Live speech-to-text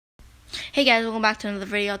Hey guys, welcome back to another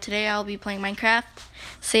video. Today I'll be playing Minecraft.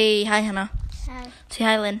 Say hi, Hannah. Hi. Say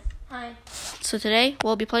hi, Lynn. Hi. So today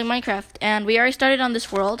we'll be playing Minecraft, and we already started on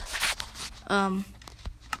this world. Already.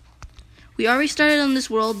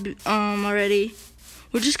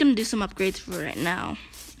 We're just gonna do some upgrades for right now,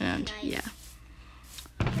 and nice. yeah.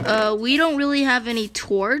 We don't really have any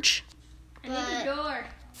torch. I need a door.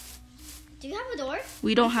 Do you have a door?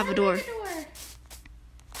 We don't have a door.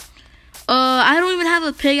 I don't even have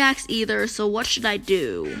a pickaxe either, so what should I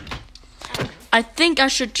do? I think I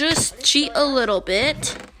should just cheat a little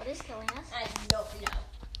bit. What is killing us? I don't know.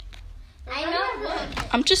 I know.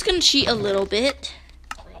 I'm just gonna cheat a little bit.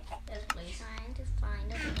 Wait, trying to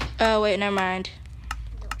find a Oh, wait, never mind.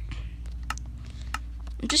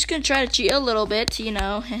 I'm just gonna try to cheat a little bit, you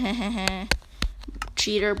know.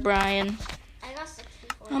 Cheater, Brian. I got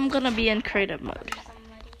 64. I'm gonna be in creative mode.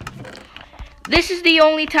 This is the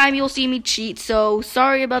only time you'll see me cheat, so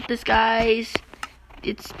sorry about this, guys.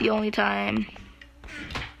 It's the only time.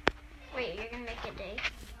 Wait, you're gonna make it day?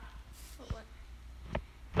 Or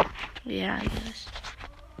what? Yeah, I guess.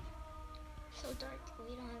 So dark, we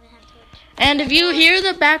don't even have torch. And if you hear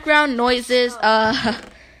the background noises,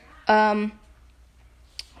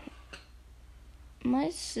 my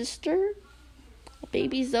sister,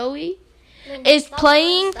 baby Zoe, Lynn, is stop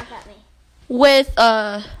playing throwing stuff at me. with,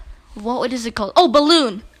 what is it called? Oh,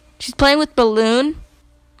 Balloon. She's playing with Balloon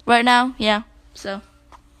right now. Yeah, so.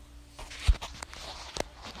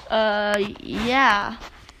 Yeah.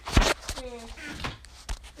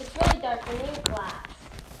 It's really dark. We need glass.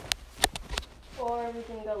 Or we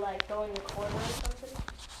can go in the corner or something.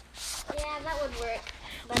 Yeah, that would work.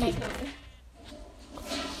 But I couldn't.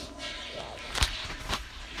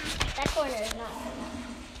 That corner is not.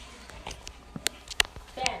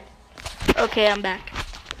 Stand. Okay, I'm back.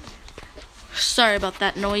 Sorry about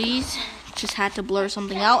that noise. Just had to blur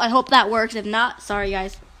something out. I hope that works. If not, sorry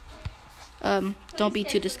guys. Don't be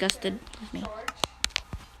too disgusted with me.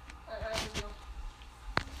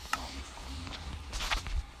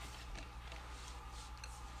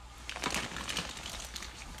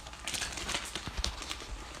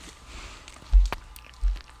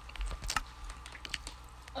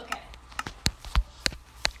 Okay.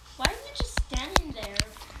 Why are you just standing there?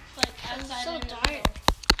 Outside so in the dark.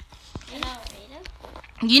 middle? I know.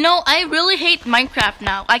 You know, I really hate Minecraft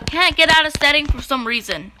now. I can't get out of setting for some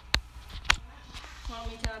reason.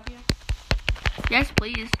 Want me to help you? Yes,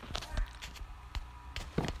 please.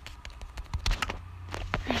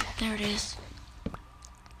 There it is.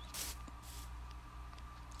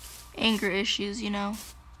 Anger issues, you know.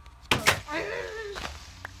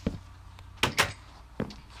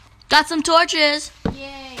 Got some torches.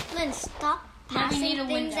 Yay. Lynn, stop Now we need passing a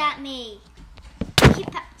things window. at me.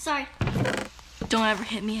 Sorry. Don't ever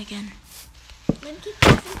hit me again. Lynn, keep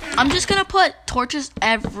passing things. I'm just gonna put torches Should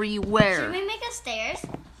everywhere. we make a stairs?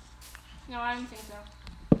 No, I don't think so.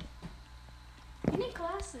 We need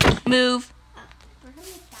glasses. Move. We're gonna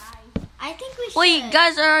die. I think we should. Wait,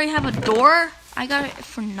 guys, I already have a door? I got it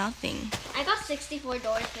for nothing. I got 64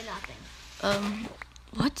 doors for nothing.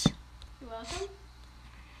 What? You're welcome.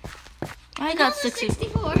 I got Another 60.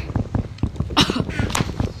 64.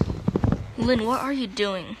 Lynn, what are you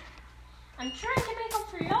doing? I'm trying to make up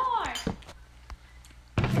for yours.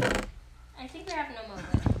 I think we have no more.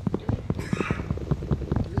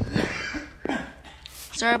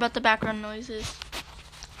 Sorry about the background noises.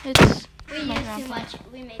 It's We my used grandpa. too much.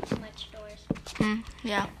 We made too much doors.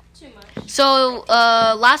 Yeah. Too much. So,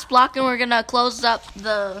 last block and we're gonna close up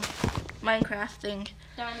the Minecraft thing.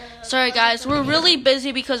 Sorry guys, we're really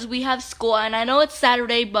busy because we have school, and I know it's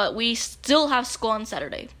Saturday, but we still have school on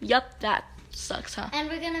Saturday. Yep, that sucks, huh? And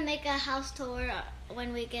we're gonna make a house tour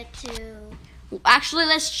when we get to. Actually,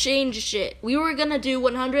 let's change it. We were gonna do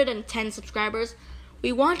 110 subscribers.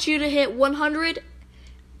 We want you to hit 100.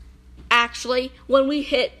 Actually, when we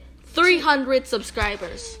hit 300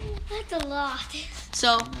 subscribers. That's a lot.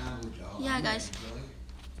 So, yeah, guys.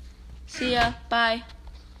 See ya. Bye.